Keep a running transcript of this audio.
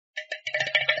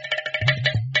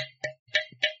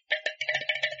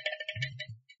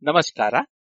ನಮಸ್ಕಾರ.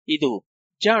 ಇದು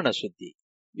ಜಾಣ ಸುದ್ದಿ,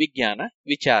 ವಿಜ್ಞಾನ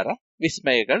ವಿಚಾರ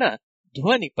ವಿಸ್ಮಯಗಳ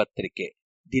ಧ್ವನಿ ಪತ್ರಿಕೆ.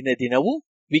 ದಿನ ದಿನವೂ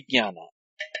ವಿಜ್ಞಾನ.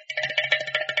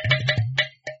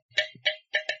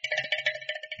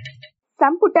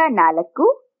 ಸಂಪುಟ 4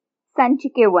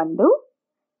 ಸಂಚಿಕೆ 1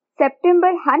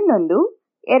 ಸೆಪ್ಟೆಂಬರ್ 11,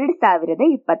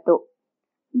 2020.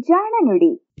 ಜಾಣ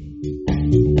ನುಡಿ.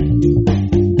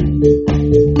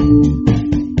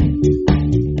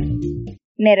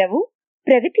 ನೆರವು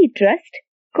ಪ್ರಗತಿ ಟ್ರಸ್ಟ್,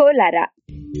 ಕೋಲಾರ.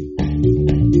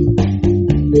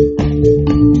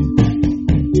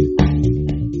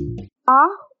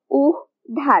 ಆಹ್ ಊಹ್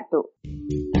ಧಾತು.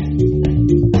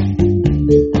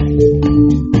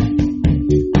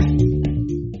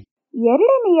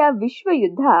 ಎರಡನೆಯ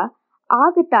ವಿಶ್ವಯುದ್ಧ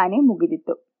ಆಗತಾನೆ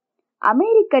ಮುಗಿದಿತ್ತು.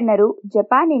 ಅಮೆರಿಕನ್ನರು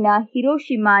ಜಪಾನಿನ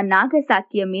ಹಿರೋಶಿಮಾ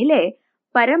ನಾಗಸಾಕಿಯ ಮೇಲೆ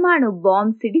ಪರಮಾಣು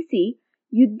ಬಾಂಬ್ ಸಿಡಿಸಿ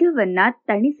ಯುದ್ಧವನ್ನ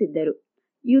ತಣಿಸಿದ್ದರು.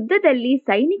 ಯುದ್ಧದಲ್ಲಿ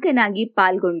ಸೈನಿಕನಾಗಿ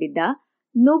ಪಾಲ್ಗೊಂಡಿದ್ದ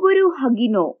ನೊಬುರು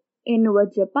ಹಗಿನೋ ಎನ್ನುವ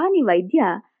ಜಪಾನಿ ವೈದ್ಯ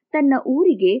ತನ್ನ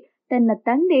ಊರಿಗೆ ತನ್ನ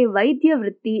ತಂದೆ ವೈದ್ಯ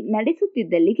ವೃತ್ತಿ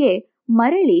ನಡೆಸುತ್ತಿದ್ದಲ್ಲಿಗೆ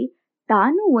ಮರಳಿ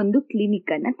ತಾನೂ ಒಂದು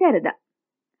ಕ್ಲಿನಿಕ್ ಅನ್ನ ತೆರೆದ.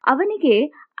 ಅವನಿಗೆ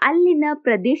ಅಲ್ಲಿನ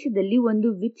ಪ್ರದೇಶದಲ್ಲಿ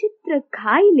ಒಂದು ವಿಚಿತ್ರ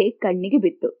ಕಾಯಿಲೆ ಕಣ್ಣಿಗೆ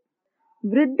ಬಿತ್ತು.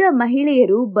 ವೃದ್ಧ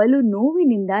ಮಹಿಳೆಯರು ಬಲು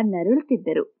ನೋವಿನಿಂದ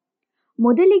ನರಳುತ್ತಿದ್ದರು.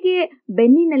 ಮೊದಲಿಗೆ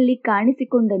ಬೆನ್ನಿನಲ್ಲಿ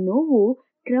ಕಾಣಿಸಿಕೊಂಡ ನೋವು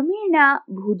ಕ್ರಮೇಣ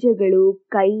ಭುಜಗಳು,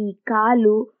 ಕೈ,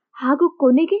 ಕಾಲು ಹಾಗೂ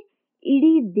ಕೊನೆಗೆ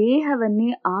ಇಡೀ ದೇಹವನ್ನೇ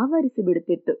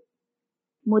ಆವರಿಸಿಬಿಡುತ್ತಿತ್ತು.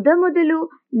 ಮೊದಮೊದಲು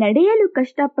ನಡೆಯಲು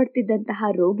ಕಷ್ಟಪಡ್ತಿದ್ದಂತಹ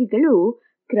ರೋಗಿಗಳು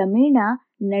ಕ್ರಮೇಣ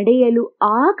ನಡೆಯಲು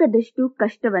ಆಗದಷ್ಟು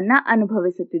ಕಷ್ಟವನ್ನ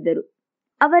ಅನುಭವಿಸುತ್ತಿದ್ದರು.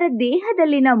 ಅವರ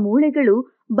ದೇಹದಲ್ಲಿನ ಮೂಳೆಗಳು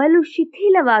ಬಲು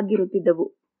ಶಿಥಿಲವಾಗಿರುತ್ತಿದ್ದವು.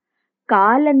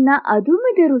 ಕಾಲನ್ನ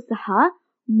ಅದುಮಿದರೂ ಸಹ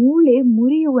ಮೂಳೆ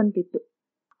ಮುರಿಯುವಂತಿತ್ತು.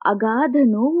 ಅಗಾಧ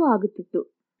ನೋವು ಆಗುತ್ತಿತ್ತು.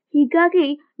 ಹೀಗಾಗಿ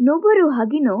ನೊಬುರು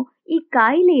ಹಗಿನೋ ಈ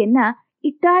ಕಾಯಿಲೆಯನ್ನ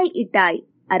ಇಟಾಯ್ ಇಟಾಯ್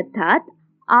ಅರ್ಥಾತ್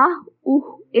ಆಹ್ ಉಹ್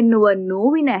ಎನ್ನುವ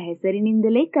ನೋವಿನ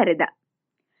ಹೆಸರಿನಿಂದಲೇ ಕರೆದ.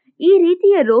 ಈ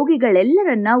ರೀತಿಯ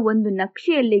ರೋಗಿಗಳೆಲ್ಲರನ್ನ ಒಂದು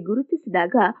ನಕ್ಷೆಯಲ್ಲಿ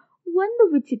ಗುರುತಿಸಿದಾಗ ಒಂದು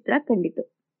ವಿಚಿತ್ರ ಕಂಡಿತು.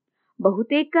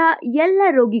 ಬಹುತೇಕ ಎಲ್ಲ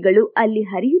ರೋಗಿಗಳು ಅಲ್ಲಿ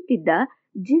ಹರಿಯುತ್ತಿದ್ದ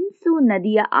ಜಿನ್ಸು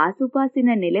ನದಿಯ ಆಸುಪಾಸಿನ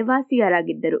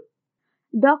ನೆಲೆವಾಸಿಯರಾಗಿದ್ದರು.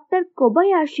 ಡಾಕ್ಟರ್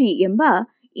ಕೊಬಯಾಶಿ ಎಂಬ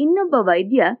ಇನ್ನೊಬ್ಬ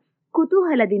ವೈದ್ಯ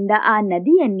ಕುತೂಹಲದಿಂದ ಆ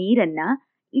ನದಿಯ ನೀರನ್ನ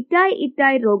ಇಟಾಯ್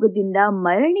ಇಟಾಯ್ ರೋಗದಿಂದ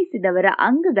ಮರಣಿಸಿದವರ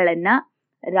ಅಂಗಗಳನ್ನ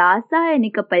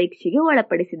ರಾಸಾಯನಿಕ ಪರೀಕ್ಷೆಗೆ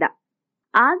ಒಳಪಡಿಸಿದ.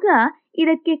 ಆಗ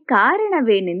ಇದಕ್ಕೆ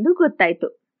ಕಾರಣವೇನೆಂದು ಗೊತ್ತಾಯಿತು.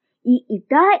 ಈ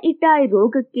ಇಟಾಯ್ ಇಟಾಯ್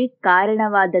ರೋಗಕ್ಕೆ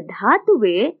ಕಾರಣವಾದ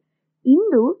ಧಾತುವೇ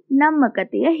ಇಂದು ನಮ್ಮ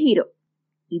ಕಥೆಯ ಹೀರೋ.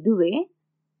 ಇದುವೇ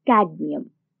ಕ್ಯಾಡ್ಮಿಯಂ.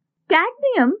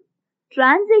 ಕ್ಯಾಡ್ಮಿಯಂ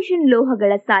ಟ್ರಾನ್ಸಿಷನ್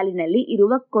ಲೋಹಗಳ ಸಾಲಿನಲ್ಲಿ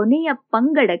ಇರುವ ಕೊನೆಯ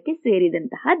ಪಂಗಡಕ್ಕೆ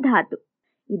ಸೇರಿದಂತಹ ಧಾತು.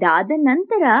 ಇದಾದ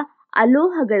ನಂತರ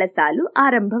ಅಲೋಹಗಳ ಸಾಲು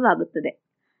ಆರಂಭವಾಗುತ್ತದೆ.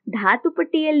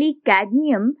 ಧಾತುಪಟ್ಟಿಯಲ್ಲಿ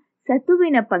ಕ್ಯಾಡ್ಮಿಯಂ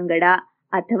ಸತುವಿನ ಪಂಗಡ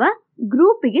ಅಥವಾ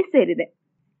ಗ್ರೂಪಿಗೆ ಸೇರಿದೆ.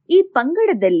 ಈ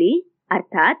ಪಂಗಡದಲ್ಲಿ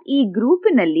ಅರ್ಥಾತ್ ಈ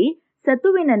ಗ್ರೂಪಿನಲ್ಲಿ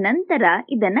ಸತುವಿನ ನಂತರ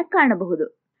ಇದನ್ನ ಕಾಣಬಹುದು.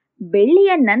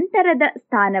 ಬೆಳ್ಳಿಯ ನಂತರದ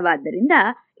ಸ್ಥಾನವಾದ್ದರಿಂದ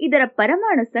ಇದರ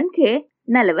ಪರಮಾಣು ಸಂಖ್ಯೆ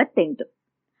 48.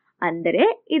 ಅಂದರೆ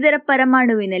ಇದರ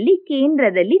ಪರಮಾಣುವಿನಲ್ಲಿ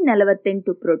ಕೇಂದ್ರದಲ್ಲಿ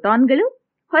 48 ಪ್ರೋಟಾನ್ಗಳು,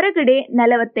 ಹೊರಗಡೆ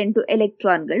 48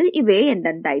 ಎಲೆಕ್ಟ್ರಾನ್ಗಳು ಇವೆ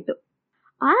ಎಂದಂತಾಯಿತು.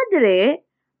 ಆದರೆ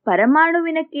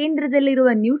ಪರಮಾಣುವಿನ ಕೇಂದ್ರದಲ್ಲಿರುವ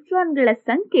ನ್ಯೂಟ್ರಾನ್ಗಳ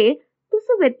ಸಂಖ್ಯೆ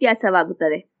ತುಸು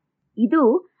ವ್ಯತ್ಯಾಸವಾಗುತ್ತದೆ. ಇದು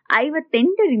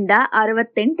 58ರಿಂದ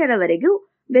 68ರವರೆಗೂ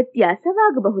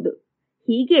ವ್ಯತ್ಯಾಸವಾಗಬಹುದು.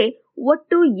 ಹೀಗೆ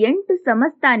ಒಟ್ಟು 8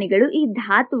 ಸಮಸ್ಥಾನಿಗಳು ಈ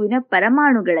ಧಾತುವಿನ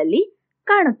ಪರಮಾಣುಗಳಲ್ಲಿ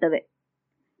ಕಾಣುತ್ತವೆ.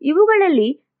 ಇವುಗಳಲ್ಲಿ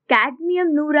ಕ್ಯಾಡ್ಮಿಯಂ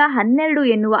 112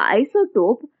 ಎನ್ನುವ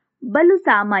ಐಸೋಟೋಪ್ ಬಲು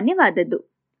ಸಾಮಾನ್ಯವಾದದ್ದು.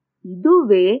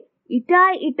 ಇದುವೇ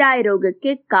ಇಟಾಯ್ ಇಟಾಯ್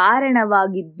ರೋಗಕ್ಕೆ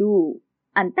ಕಾರಣವಾಗಿದ್ದು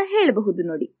ಅಂತ ಹೇಳಬಹುದು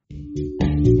ನೋಡಿ.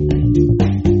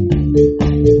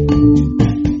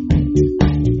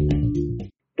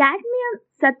 ಕ್ಯಾಡ್ಮಿಯಂ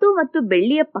ಸತು ಮತ್ತು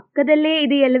ಬೆಳ್ಳಿಯ ಪಕ್ಕದಲ್ಲೇ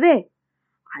ಇದೆಯಲ್ವೇ?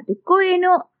 ಅದಕ್ಕೋ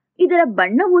ಏನೋ ಇದರ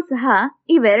ಬಣ್ಣವೂ ಸಹ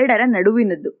ಇವೆರಡರ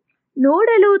ನಡುವಿನದ್ದು.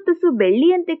 ನೋಡಲು ತುಸು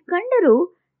ಬೆಳ್ಳಿಯಂತೆ ಕಂಡರೂ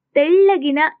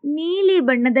ತೆಳ್ಳಗಿನ ನೀಲಿ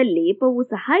ಬಣ್ಣದ ಲೇಪವೂ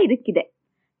ಸಹ ಇದಕ್ಕಿದೆ.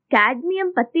 ಕ್ಯಾಡ್ಮಿಯಂ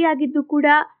ಪತ್ತೆಯಾಗಿದ್ದು ಕೂಡ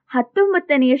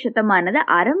 19ನೇ ಶತಮಾನದ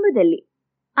ಆರಂಭದಲ್ಲಿ.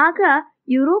 ಆಗ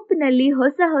ಯುರೋಪಿನಲ್ಲಿ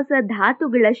ಹೊಸ ಹೊಸ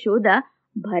ಧಾತುಗಳ ಶೋಧ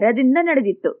ಭರದಿಂದ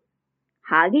ನಡೆದಿತ್ತು.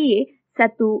 ಹಾಗೆಯೇ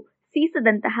ಸತು,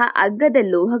 ಸೀಸದಂತಹ ಅಗ್ಗದ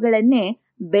ಲೋಹಗಳನ್ನೇ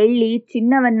ಬೆಳ್ಳಿ,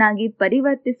 ಚಿನ್ನವನ್ನಾಗಿ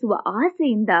ಪರಿವರ್ತಿಸುವ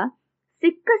ಆಸೆಯಿಂದ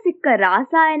ಸಿಕ್ಕ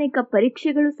ರಾಸಾಯನಿಕ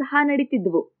ಪರೀಕ್ಷೆಗಳು ಸಹ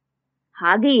ನಡೀತಿದ್ವು.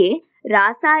 ಹಾಗೆಯೇ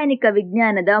ರಾಸಾಯನಿಕ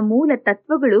ವಿಜ್ಞಾನದ ಮೂಲ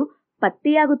ತತ್ವಗಳು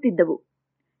ಪತ್ತೆಯಾಗುತ್ತಿದ್ದವು.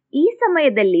 ಈ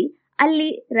ಸಮಯದಲ್ಲಿ ಅಲ್ಲಿ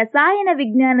ರಸಾಯನ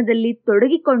ವಿಜ್ಞಾನದಲ್ಲಿ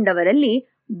ತೊಡಗಿಕೊಂಡವರಲ್ಲಿ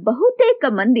ಬಹುತೇಕ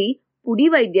ಮಂದಿ ಪುಡಿ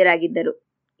ವೈದ್ಯರಾಗಿದ್ದರು.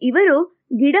 ಇವರು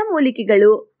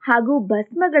ಗಿಡಮೂಲಿಕೆಗಳು ಹಾಗೂ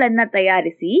ಭಸ್ಮಗಳನ್ನ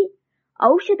ತಯಾರಿಸಿ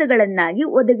ಔಷಧಗಳನ್ನಾಗಿ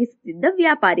ಒದಗಿಸುತ್ತಿದ್ದ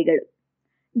ವ್ಯಾಪಾರಿಗಳು.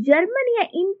 ಜರ್ಮನಿಯ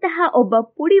ಇಂತಹ ಒಬ್ಬ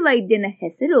ಪುಡಿ ವೈದ್ಯನ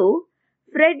ಹೆಸರು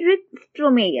ಫ್ರೆಡ್ರಿಕ್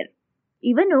ಸ್ಟ್ರೋಮೇಯರ್.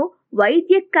 ಇವನು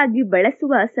ವೈದ್ಯಕ್ಕಾಗಿ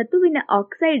ಬಳಸುವ ಸತುವಿನ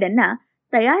ಆಕ್ಸೈಡ್ ಅನ್ನ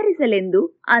ತಯಾರಿಸಲೆಂದು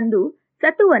ಅಂದು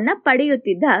ಸತುವನ್ನ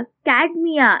ಪಡೆಯುತ್ತಿದ್ದ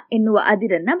ಕ್ಯಾಡ್ಮಿಯಾ ಎನ್ನುವ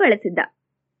ಅದಿರನ್ನ ಬಳಸಿದ್ದ.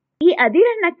 ಈ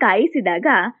ಅದಿರನ್ನ ಕಾಯಿಸಿದಾಗ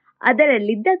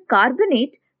ಅದರಲ್ಲಿದ್ದ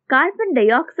ಕಾರ್ಬನೇಟ್ ಕಾರ್ಬನ್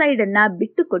ಡೈಆಕ್ಸೈಡ್ ಅನ್ನ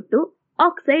ಬಿಟ್ಟುಕೊಟ್ಟು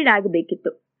ಆಕ್ಸೈಡ್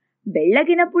ಆಗಬೇಕಿತ್ತು,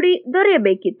 ಬೆಳ್ಳಗಿನ ಪುಡಿ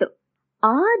ದೊರೆಯಬೇಕಿತ್ತು.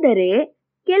 ಆದರೆ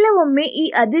ಕೆಲವೊಮ್ಮೆ ಈ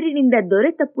ಅದಿರಿನಿಂದ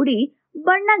ದೊರೆತ ಪುಡಿ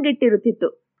ಬಣ್ಣಗೆಟ್ಟಿರುತ್ತಿತ್ತು.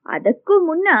 ಅದಕ್ಕೂ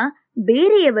ಮುನ್ನ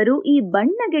ಬೇರೆಯವರು ಈ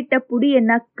ಬಣ್ಣಗೆಟ್ಟ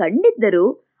ಪುಡಿಯನ್ನ ಕಂಡಿದ್ದರೂ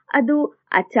ಅದು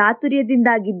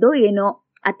ಅಚಾತುರ್ಯದಿಂದಾಗಿದ್ದೋ ಏನೋ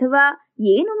ಅಥವಾ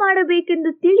ಏನು ಮಾಡಬೇಕೆಂದು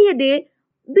ತಿಳಿಯದೆ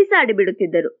ಬಿಸಾಡಿ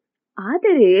ಬಿಡುತ್ತಿದ್ದರು.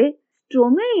 ಆದರೆ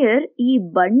ಸ್ಟ್ರೋಮೇಯರ್ ಈ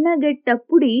ಬಣ್ಣಗೆಟ್ಟ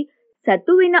ಪುಡಿ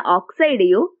ಸತುವಿನ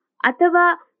ಆಕ್ಸೈಡೆಯೋ ಅಥವಾ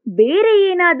ಬೇರೆ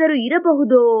ಏನಾದರೂ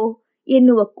ಇರಬಹುದೋ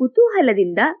ಎನ್ನುವ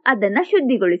ಕುತೂಹಲದಿಂದ ಅದನ್ನ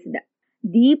ಶುದ್ಧಿಗೊಳಿಸಿದ.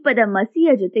 ದೀಪದ ಮಸಿಯ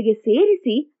ಜೊತೆಗೆ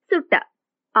ಸೇರಿಸಿ ಸುಟ್ಟ.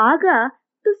 ಆಗ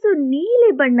ತುಸು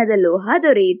ನೀಲಿ ಬಣ್ಣದ ಲೋಹ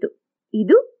ದೊರೆಯಿತು.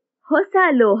 ಇದು ಹೊಸ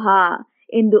ಲೋಹ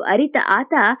ಎಂದು ಅರಿತ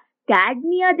ಆತ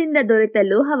ಕ್ಯಾಡ್ಮಿಯಾದಿಂದ ದೊರೆತ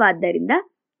ಲೋಹವಾದ್ದರಿಂದ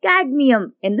ಕ್ಯಾಡ್ಮಿಯಂ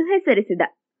ಎಂದು ಹೆಸರಿಸಿದ.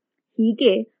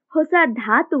 ಹೀಗೆ ಹೊಸ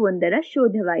ಧಾತುವೊಂದರ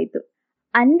ಶೋಧವಾಯಿತು.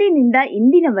 ಅಂದಿನಿಂದ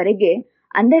ಇಂದಿನವರೆಗೆ,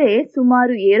 ಅಂದರೆ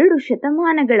ಸುಮಾರು 2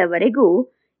 ಶತಮಾನಗಳವರೆಗೂ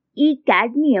ಈ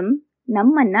ಕ್ಯಾಡ್ಮಿಯಂ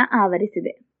ನಮ್ಮನ್ನ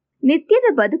ಆವರಿಸಿದೆ. ನಿತ್ಯದ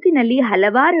ಬದುಕಿನಲ್ಲಿ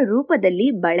ಹಲವಾರು ರೂಪದಲ್ಲಿ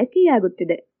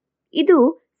ಬಳಕೆಯಾಗುತ್ತಿದೆ. ಇದು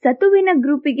ಸತುವಿನ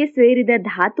ಗ್ರೂಪಿಗೆ ಸೇರಿದ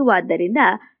ಧಾತುವಾದ್ದರಿಂದ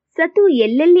ಸತು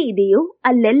ಎಲ್ಲೆಲ್ಲಿ ಇದೆಯೋ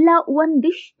ಅಲ್ಲೆಲ್ಲ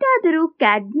ಒಂದಿಷ್ಟಾದರೂ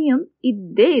ಕ್ಯಾಡ್ಮಿಯಂ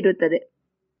ಇದ್ದೇ ಇರುತ್ತದೆ.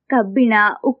 ಕಬ್ಬಿಣ,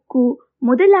 ಉಕ್ಕು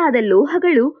ಮೊದಲಾದ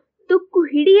ಲೋಹಗಳು ತುಕ್ಕು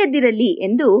ಹಿಡಿಯದಿರಲಿ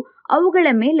ಎಂದು ಅವುಗಳ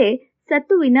ಮೇಲೆ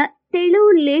ಸತುವಿನ ತೆಳು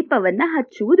ಲೇಪವನ್ನ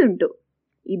ಹಚ್ಚುವುದುಂಟು.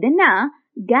 ಇದನ್ನ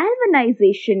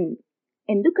ಗ್ಯಾಲ್ವನೈಸೇಷನ್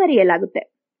ಎಂದು ಕರೆಯಲಾಗುತ್ತೆ,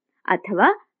 ಅಥವಾ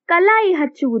ಕಲಾಯಿ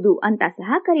ಹಚ್ಚುವುದು ಅಂತ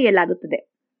ಸಹ ಕರೆಯಲಾಗುತ್ತದೆ.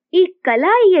 ಈ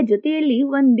ಕಲಾಯಿಯ ಜೊತೆಯಲ್ಲಿ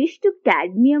ಒಂದಿಷ್ಟು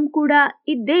ಕ್ಯಾಡ್ಮಿಯಂ ಕೂಡ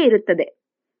ಇದ್ದೇ ಇರುತ್ತದೆ.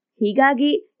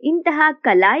 ಹೀಗಾಗಿ ಇಂತಹ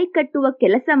ಕಲಾಯಿ ಕಟ್ಟುವ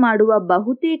ಕೆಲಸ ಮಾಡುವ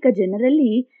ಬಹುತೇಕ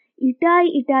ಜನರಲ್ಲಿ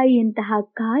ಇಟಾಯಿಯಂತಹ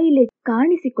ಕಾಯಿಲೆ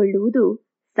ಕಾಣಿಸಿಕೊಳ್ಳುವುದು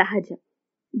ಸಹಜ.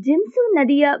 ಜಿಮ್ಸು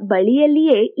ನದಿಯ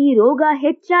ಬಳಿಯಲ್ಲಿಯೇ ಈ ರೋಗ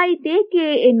ಹೆಚ್ಚಾಯಿತೇಕೆ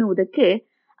ಎನ್ನುವುದಕ್ಕೆ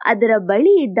ಅದರ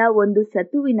ಬಳಿ ಇದ್ದ ಒಂದು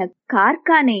ಸತುವಿನ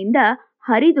ಕಾರ್ಖಾನೆಯಿಂದ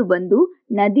ಹರಿದು ಬಂದು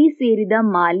ನದಿ ಸೇರಿದ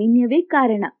ಮಾಲಿನ್ಯವೇ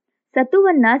ಕಾರಣ.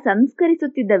 ಸತುವನ್ನ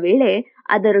ಸಂಸ್ಕರಿಸುತ್ತಿದ್ದ ವೇಳೆ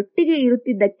ಅದರೊಟ್ಟಿಗೆ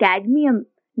ಇರುತ್ತಿದ್ದ ಕ್ಯಾಡ್ಮಿಯಂ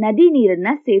ನದಿ ನೀರನ್ನ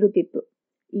ಸೇರುತ್ತಿತ್ತು.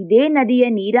 ಇದೇ ನದಿಯ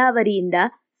ನೀರಾವರಿಯಿಂದ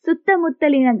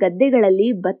ಸುತ್ತಮುತ್ತಲಿನ ಗದ್ದೆಗಳಲ್ಲಿ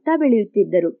ಭತ್ತ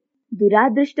ಬೆಳೆಯುತ್ತಿದ್ದರು.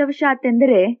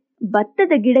 ದುರಾದೃಷ್ಟವಶಾತೆಂದರೆ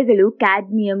ಭತ್ತದ ಗಿಡಗಳು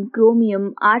ಕ್ಯಾಡ್ಮಿಯಂ, ಕ್ರೋಮಿಯಂ,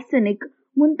 ಆರ್ಸೆನಿಕ್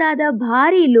ಮುಂತಾದ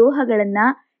ಭಾರೀ ಲೋಹಗಳನ್ನ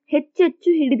ಹೆಚ್ಚೆಚ್ಚು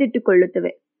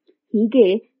ಹಿಡಿದಿಟ್ಟುಕೊಳ್ಳುತ್ತವೆ. ಹೀಗೆ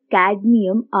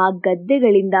ಕ್ಯಾಡ್ಮಿಯಂ ಆ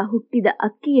ಗದ್ದೆಗಳಿಂದ ಹುಟ್ಟಿದ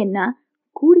ಅಕ್ಕಿಯನ್ನ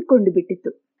ಕೂಡಿಕೊಂಡು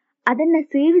ಬಿಟ್ಟಿತ್ತು. ಅದನ್ನ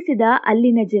ಸೇವಿಸಿದ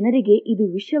ಅಲ್ಲಿನ ಜನರಿಗೆ ಇದು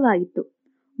ವಿಷವಾಯಿತು.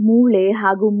 ಮೂಳೆ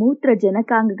ಹಾಗೂ ಮೂತ್ರ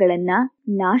ಜನಕಾಂಗಗಳನ್ನ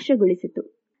ನಾಶಗೊಳಿಸಿತು.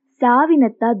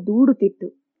 ಸಾವಿನತ್ತ ದೂಡುತ್ತಿತ್ತು.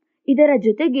 ಇದರ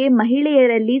ಜೊತೆಗೆ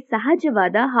ಮಹಿಳೆಯರಲ್ಲಿ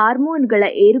ಸಹಜವಾದ ಹಾರ್ಮೋನ್ಗಳ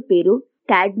ಏರುಪೇರು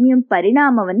ಕ್ಯಾಡ್ಮಿಯಂ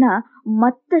ಪರಿಣಾಮವನ್ನ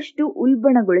ಮತ್ತಷ್ಟು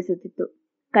ಉಲ್ಬಣಗೊಳಿಸುತ್ತಿತ್ತು.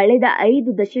 ಕಳೆದ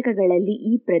 5 ದಶಕಗಳಲ್ಲಿ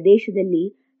ಈ ಪ್ರದೇಶದಲ್ಲಿ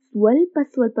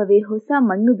ಸ್ವಲ್ಪವೇ ಹೊಸ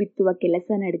ಮಣ್ಣು ಬಿತ್ತುವ ಕೆಲಸ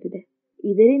ನಡೆದಿದೆ.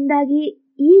 ಇದರಿಂದಾಗಿ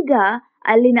ಈಗ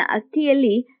ಅಲ್ಲಿನ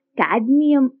ಅಕ್ಕಿಯಲ್ಲಿ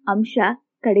ಕ್ಯಾಡ್ಮಿಯಂ ಅಂಶ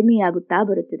ಕಡಿಮೆಯಾಗುತ್ತಾ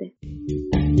ಬರುತ್ತಿದೆ.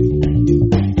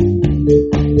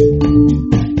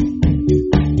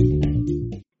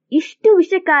 ಇಷ್ಟು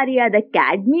ವಿಷಕಾರಿಯಾದ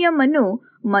ಕ್ಯಾಡ್ಮಿಯಂ ಅನ್ನು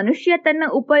ಮನುಷ್ಯ ತನ್ನ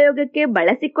ಉಪಯೋಗಕ್ಕೆ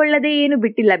ಬಳಸಿಕೊಳ್ಳದೆ ಏನು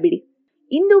ಬಿಟ್ಟಿಲ್ಲ ಬಿಡಿ.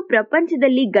 ಇಂದು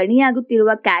ಪ್ರಪಂಚದಲ್ಲಿ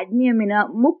ಗಣಿಯಾಗುತ್ತಿರುವ ಕ್ಯಾಡ್ಮಿಯಮಿನ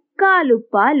 3/4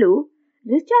 ಪಾಲು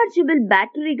ರಿಚಾರ್ಜಬಲ್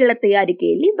ಬ್ಯಾಟರಿಗಳ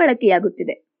ತಯಾರಿಕೆಯಲ್ಲಿ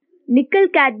ಬಳಕೆಯಾಗುತ್ತಿದೆ. ನಿಕಲ್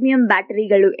ಕ್ಯಾಡ್ಮಿಯಂ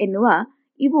ಬ್ಯಾಟರಿಗಳು ಎನ್ನುವ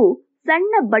ಇವು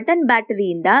ಸಣ್ಣ ಬಟನ್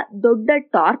ಬ್ಯಾಟರಿಯಿಂದ ದೊಡ್ಡ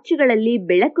ಟಾರ್ಚ್ಗಳಲ್ಲಿ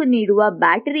ಬೆಳಕು ನೀಡುವ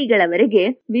ಬ್ಯಾಟರಿಗಳವರೆಗೆ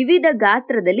ವಿವಿಧ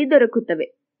ಗಾತ್ರದಲ್ಲಿ ದೊರಕುತ್ತವೆ.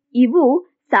 ಇವು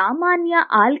ಸಾಮಾನ್ಯ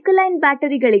ಆಲ್ಕಲೈನ್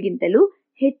ಬ್ಯಾಟರಿಗಳಿಗಿಂತಲೂ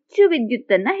ಹೆಚ್ಚು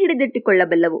ವಿದ್ಯುತ್ತನ್ನ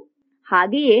ಹಿಡಿದಿಟ್ಟುಕೊಳ್ಳಬಲ್ಲವು.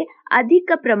 ಹಾಗೆಯೇ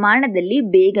ಅಧಿಕ ಪ್ರಮಾಣದಲ್ಲಿ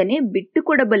ಬೇಗನೆ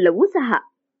ಬಿಟ್ಟುಕೊಡಬಲ್ಲವೂ ಸಹ.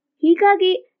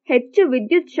 ಹೀಗಾಗಿ ಹೆಚ್ಚು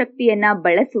ವಿದ್ಯುತ್ ಶಕ್ತಿಯನ್ನ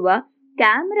ಬಳಸುವ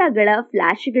ಕ್ಯಾಮೆರಾಗಳ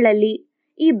ಫ್ಲಾಶ್ಗಳಲ್ಲಿ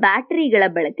ಈ ಬ್ಯಾಟರಿಗಳ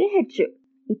ಬಳಕೆ ಹೆಚ್ಚು.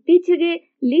 ಇತ್ತೀಚೆಗೆ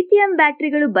ಲಿಥಿಯಂ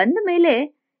ಬ್ಯಾಟರಿಗಳು ಬಂದ ಮೇಲೆ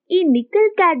ಈ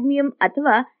ನಿಕಲ್ ಕ್ಯಾಡ್ಮಿಯಂ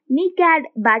ಅಥವಾ ನಿಕ್ಯಾಡ್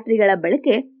ಬ್ಯಾಟರಿಗಳ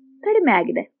ಬಳಕೆ ಕಡಿಮೆ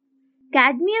ಆಗಿದೆ.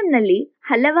 ಕ್ಯಾಡ್ಮಿಯಂನಲ್ಲಿ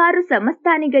ಹಲವಾರು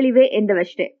ಸಮಸ್ಥಾನಿಗಳಿವೆ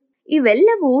ಎಂದವಷ್ಟೇ.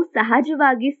 ಇವೆಲ್ಲವೂ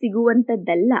ಸಹಜವಾಗಿ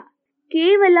ಸಿಗುವಂತದ್ದಲ್ಲ.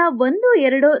 ಕೇವಲ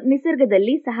 1-2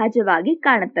 ನಿಸರ್ಗದಲ್ಲಿ ಸಹಜವಾಗಿ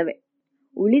ಕಾಣುತ್ತವೆ.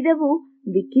 ಉಳಿದವು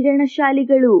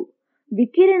ವಿಕಿರಣಶಾಲಿಗಳು,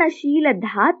 ವಿಕಿರಣಶೀಲ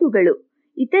ಧಾತುಗಳು,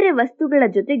 ಇತರೆ ವಸ್ತುಗಳ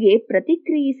ಜೊತೆಗೆ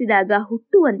ಪ್ರತಿಕ್ರಿಯಿಸಿದಾಗ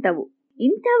ಹುಟ್ಟುವಂತವು.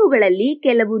 ಇಂಥವುಗಳಲ್ಲಿ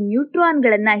ಕೆಲವು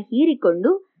ನ್ಯೂಟ್ರಾನ್ಗಳನ್ನ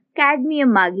ಹೀರಿಕೊಂಡು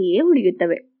ಕ್ಯಾಡ್ಮಿಯಂ ಆಗಿಯೇ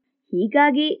ಉಳಿಯುತ್ತವೆ.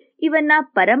 ಹೀಗಾಗಿ ಇವನ್ನ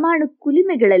ಪರಮಾಣು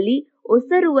ಕುಲುಮೆಗಳಲ್ಲಿ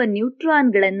ಒಸರುವ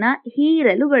ನ್ಯೂಟ್ರಾನ್ಗಳನ್ನ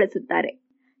ಹೀರಲು ಬಳಸುತ್ತಾರೆ.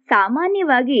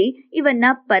 ಸಾಮಾನ್ಯವಾಗಿ ಇವನ್ನ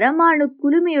ಪರಮಾಣು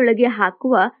ಕುಲುಮೆಯೊಳಗೆ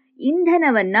ಹಾಕುವ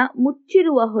ಇಂಧನವನ್ನ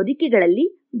ಮುಚ್ಚಿರುವ ಹೊದಿಕೆಗಳಲ್ಲಿ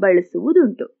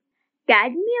ಬಳಸುವುದುಂಟು.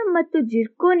 ಕ್ಯಾಡ್ಮಿಯಂ ಮತ್ತು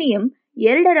ಜಿರ್ಕೋನಿಯಂ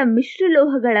ಎರಡರ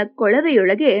ಮಿಶ್ರಲೋಹಗಳ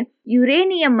ಕೊಳವೆಯೊಳಗೆ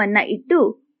ಯುರೇನಿಯಂ ಅನ್ನ ಇಟ್ಟು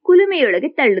ಕುಲುಮೆಯೊಳಗೆ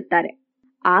ತಳ್ಳುತ್ತಾರೆ.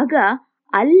 ಆಗ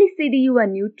ಅಲ್ಲಿ ಸಿಡಿಯುವ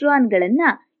ನ್ಯೂಟ್ರಾನ್ಗಳನ್ನ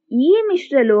ಈ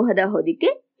ಮಿಶ್ರಲೋಹದ ಹೊದಿಕೆ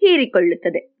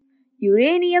ಹೀರಿಕೊಳ್ಳುತ್ತದೆ.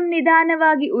 ಯುರೇನಿಯಂ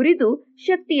ನಿಧಾನವಾಗಿ ಉರಿದು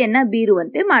ಶಕ್ತಿಯನ್ನ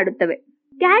ಬೀರುವಂತೆ ಮಾಡುತ್ತವೆ.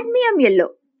 ಕ್ಯಾಡ್ಮಿಯಂ ಯೆಲ್ಲೋ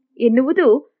ಎನ್ನುವುದು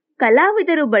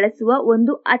ಕಲಾವಿದರು ಬಳಸುವ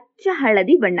ಒಂದು ಅಚ್ಚ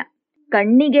ಹಳದಿ ಬಣ್ಣ.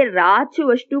 ಕಣ್ಣಿಗೆ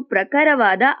ರಾಚುವಷ್ಟು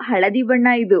ಪ್ರಖರವಾದ ಹಳದಿ ಬಣ್ಣ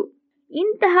ಇದು.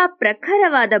 ಇಂತಹ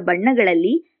ಪ್ರಖರವಾದ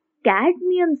ಬಣ್ಣಗಳಲ್ಲಿ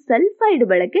ಕ್ಯಾಡ್ಮಿಯಂ ಸಲ್ಫೈಡ್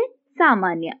ಬಳಕೆ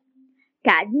ಸಾಮಾನ್ಯ.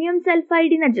 ಕ್ಯಾಡ್ಮಿಯಂ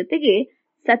ಸಲ್ಫೈಡಿನ ಜೊತೆಗೆ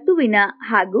ಸತುವಿನ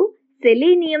ಹಾಗೂ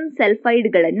ಸೆಲೇನಿಯಂ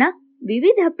ಸಲ್ಫೈಡ್ಗಳನ್ನ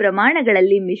ವಿವಿಧ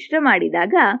ಪ್ರಮಾಣಗಳಲ್ಲಿ ಮಿಶ್ರ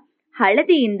ಮಾಡಿದಾಗ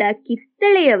ಹಳದಿಯಿಂದ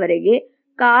ಕಿತ್ತಳೆಯವರೆಗೆ,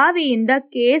 ಕಾವಿಯಿಂದ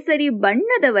ಕೇಸರಿ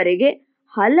ಬಣ್ಣದವರೆಗೆ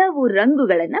ಹಲವು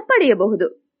ರಂಗುಗಳನ್ನು ಪಡೆಯಬಹುದು.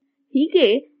 ಹೀಗೆ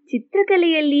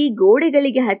ಚಿತ್ರಕಲೆಯಲ್ಲಿ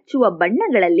ಗೋಡೆಗಳಿಗೆ ಹಚ್ಚುವ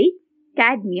ಬಣ್ಣಗಳಲ್ಲಿ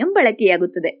ಕ್ಯಾಡ್ಮಿಯಂ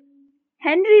ಬಳಕೆಯಾಗುತ್ತದೆ.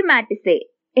 ಹೆನ್ರಿ ಮ್ಯಾಟಿಸೆ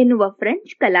ಎನ್ನುವ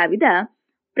ಫ್ರೆಂಚ್ ಕಲಾವಿದ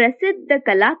ಪ್ರಸಿದ್ಧ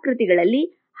ಕಲಾಕೃತಿಗಳಲ್ಲಿ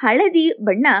ಹಳದಿ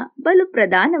ಬಣ್ಣ ಬಲು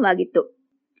ಪ್ರಧಾನವಾಗಿತ್ತು.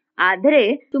 ಆದರೆ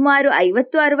ಸುಮಾರು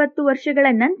 50-60 ವರ್ಷಗಳ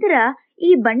ನಂತರ ಈ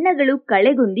ಬಣ್ಣಗಳು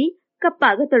ಕಳೆಗುಂದಿ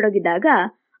ಕಪ್ಪಾಗತೊಡಗಿದಾಗ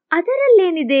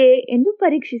ಅದರಲ್ಲೇನಿದೆ ಎಂದು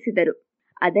ಪರೀಕ್ಷಿಸಿದರು.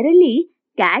 ಅದರಲ್ಲಿ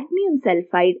ಕ್ಯಾಡ್ಮಿಯಂ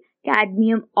ಸಲ್ಫೈಡ್,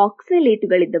 ಕ್ಯಾಡ್ಮಿಯಂ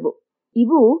ಆಕ್ಸಲೇಟುಗಳಿದ್ದವು.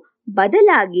 ಇವು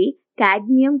ಬದಲಾಗಿ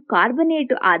ಕ್ಯಾಡ್ಮಿಯಂ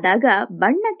ಕಾರ್ಬನೇಟು ಆದಾಗ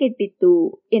ಬಣ್ಣ ಕೆಟ್ಟಿತ್ತು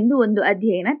ಎಂದು ಒಂದು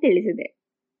ಅಧ್ಯಯನ ತಿಳಿಸಿದೆ.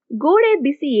 ಗೋಡೆ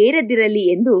ಬಿಸಿ ಏರದಿರಲಿ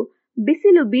ಎಂದು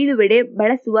ಬಿಸಿಲು ಬೀಳುವೆಡೆ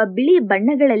ಬಳಸುವ ಬಿಳಿ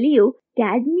ಬಣ್ಣಗಳಲ್ಲಿಯೂ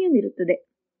ಕ್ಯಾಡ್ಮಿಯಂ ಇರುತ್ತದೆ.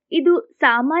 ಇದು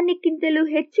ಸಾಮಾನ್ಯಕ್ಕಿಂತಲೂ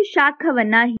ಹೆಚ್ಚು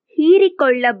ಶಾಖವನ್ನ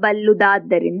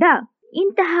ಹೀರಿಕೊಳ್ಳಬಲ್ಲುದಾದ್ದರಿಂದ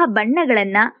ಇಂತಹ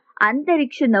ಬಣ್ಣಗಳನ್ನ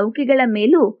ಅಂತರಿಕ್ಷ ನೌಕೆಗಳ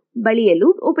ಮೇಲೂ ಬಳಿಯಲು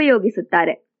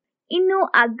ಉಪಯೋಗಿಸುತ್ತಾರೆ. ಇನ್ನು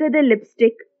ಅಗ್ಗದ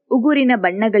ಲಿಪ್ಸ್ಟಿಕ್, ಉಗುರಿನ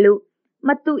ಬಣ್ಣಗಳು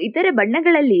ಮತ್ತು ಇತರೆ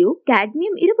ಬಣ್ಣಗಳಲ್ಲಿಯೂ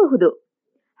ಕ್ಯಾಡ್ಮಿಯಂ ಇರಬಹುದು.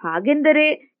 ಹಾಗೆಂದರೆ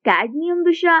ಕ್ಯಾಡ್ಮಿಯಂ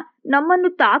ವಿಷ ನಮ್ಮನ್ನು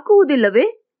ತಾಕುವುದಿಲ್ಲವೇ?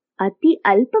 ಅತಿ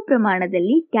ಅಲ್ಪ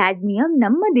ಪ್ರಮಾಣದಲ್ಲಿ ಕ್ಯಾಡ್ಮಿಯಂ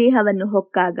ನಮ್ಮ ದೇಹವನ್ನು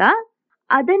ಹೊಕ್ಕಾಗ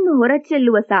ಅದನ್ನು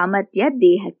ಹೊರಚೆಲ್ಲುವ ಸಾಮರ್ಥ್ಯ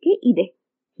ದೇಹಕ್ಕೆ ಇದೆ.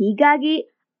 ಹೀಗಾಗಿ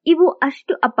ಇವು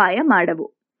ಅಷ್ಟು ಅಪಾಯ ಮಾಡವು.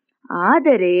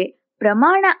 ಆದರೆ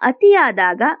ಪ್ರಮಾಣ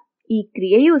ಅತಿಯಾದಾಗ ಈ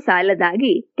ಕ್ರಿಯೆಯೂ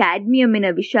ಸಾಲದಾಗಿ ಕ್ಯಾಡ್ಮಿಯಂನ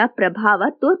ವಿಷ ಪ್ರಭಾವ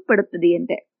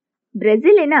ತೋರ್ಪಡುತ್ತದೆಯಂತೆ.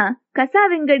 ಬ್ರೆಜಿಲಿನ ಕಸ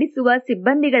ವಿಂಗಡಿಸುವ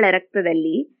ಸಿಬ್ಬಂದಿಗಳ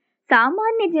ರಕ್ತದಲ್ಲಿ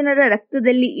ಸಾಮಾನ್ಯ ಜನರ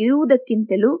ರಕ್ತದಲ್ಲಿ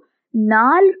ಇರುವುದಕ್ಕಿಂತಲೂ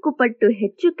 4 ಪಟ್ಟು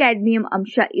ಹೆಚ್ಚು ಕ್ಯಾಡ್ಮಿಯಂ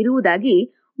ಅಂಶ ಇರುವುದಾಗಿ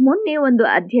ಮೊನ್ನೆ ಒಂದು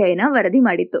ಅಧ್ಯಯನ ವರದಿ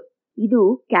ಮಾಡಿತು. ಇದು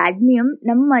ಕ್ಯಾಡ್ಮಿಯಂ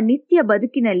ನಮ್ಮ ನಿತ್ಯ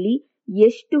ಬದುಕಿನಲ್ಲಿ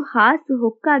ಎಷ್ಟು ಹಾಸು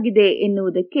ಹೊಕ್ಕಾಗಿದೆ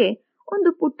ಎನ್ನುವುದಕ್ಕೆ ಒಂದು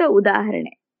ಪುಟ್ಟ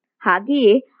ಉದಾಹರಣೆ.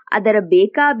 ಹಾಗೆಯೇ ಅದರ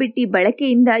ಬೇಕಾಬಿಟ್ಟಿ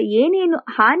ಬಳಕೆಯಿಂದ ಏನೇನು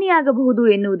ಹಾನಿಯಾಗಬಹುದು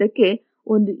ಎನ್ನುವುದಕ್ಕೆ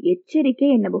ಒಂದು ಎಚ್ಚರಿಕೆ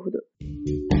ಎನ್ನಬಹುದು.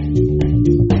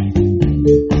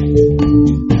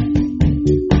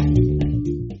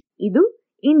 ಇದು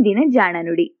ಇಂದಿನ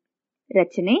ಜಾಣನುಡಿ.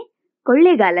 ರಚನೆ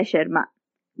ಕೊಳ್ಳೇಗಾಲ ಶರ್ಮಾ.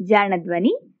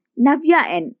 ಜಾಣಧ್ವನಿ ನವ್ಯ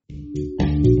ಎನ್.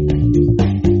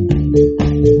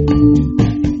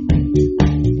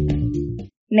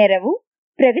 ನೆರವು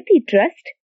ಪ್ರಗತಿ ಟ್ರಸ್ಟ್,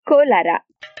 ಕೋಲಾರ.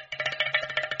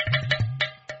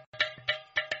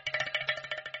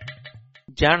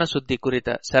 ಜಾಣ ಸುದ್ದಿ ಕುರಿತ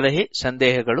ಸಲಹೆ,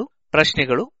 ಸಂದೇಹಗಳು,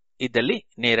 ಪ್ರಶ್ನೆಗಳು ಇದ್ದಲ್ಲಿ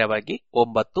ನೇರವಾಗಿ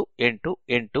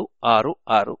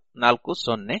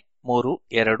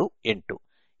 9886640328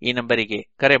 ಈ ನಂಬರಿಗೆ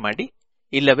ಕರೆ ಮಾಡಿ,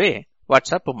 ಇಲ್ಲವೇ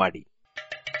ವಾಟ್ಸಪ್ ಮಾಡಿ.